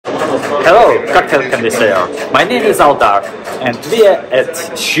Hello, cocktail connoisseur. My name is Aldar, and we are at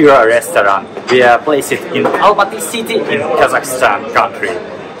Siro restaurant. We are placed in Almaty city in Kazakhstan country.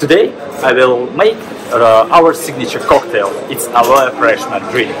 Today I will make our signature cocktail. It's Aloe Freshman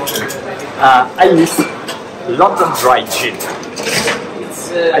drink. I use London dry gin.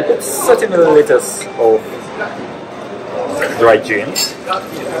 I put 30 milliliters of dry gin,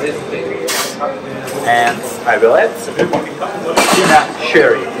 and I will add China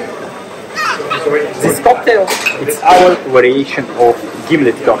cherry. This cocktail is our variation of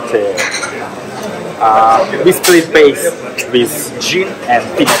gimlet cocktail. We split base with gin and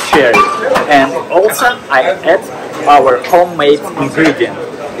peanut cherry, and also I add our homemade ingredient.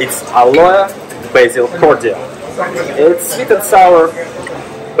 It's aloe basil cordial. It's sweet and sour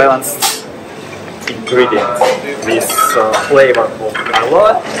balanced ingredient with flavor of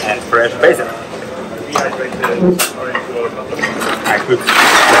aloe and fresh basil. I put the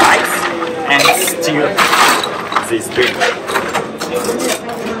rice and stir this drink.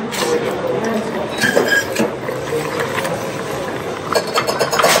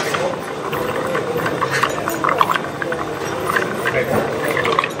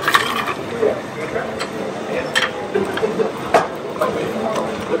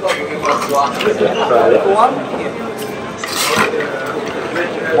 The little one,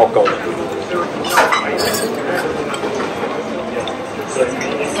 more cold.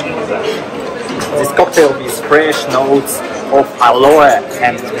 This cocktail is fresh notes of aloe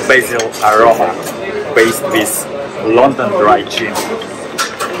and basil aroma, based with London dry gin.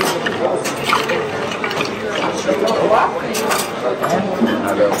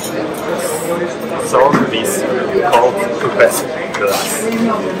 So this cold coupes glass.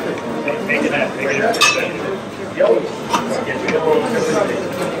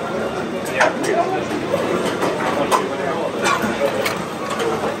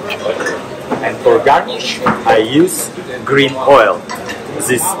 And for garnish, I use green oil.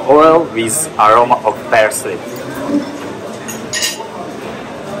 This oil with aroma of parsley.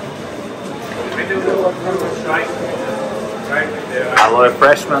 Aloe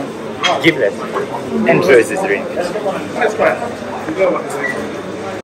Freshman, give it. Enjoy this drink.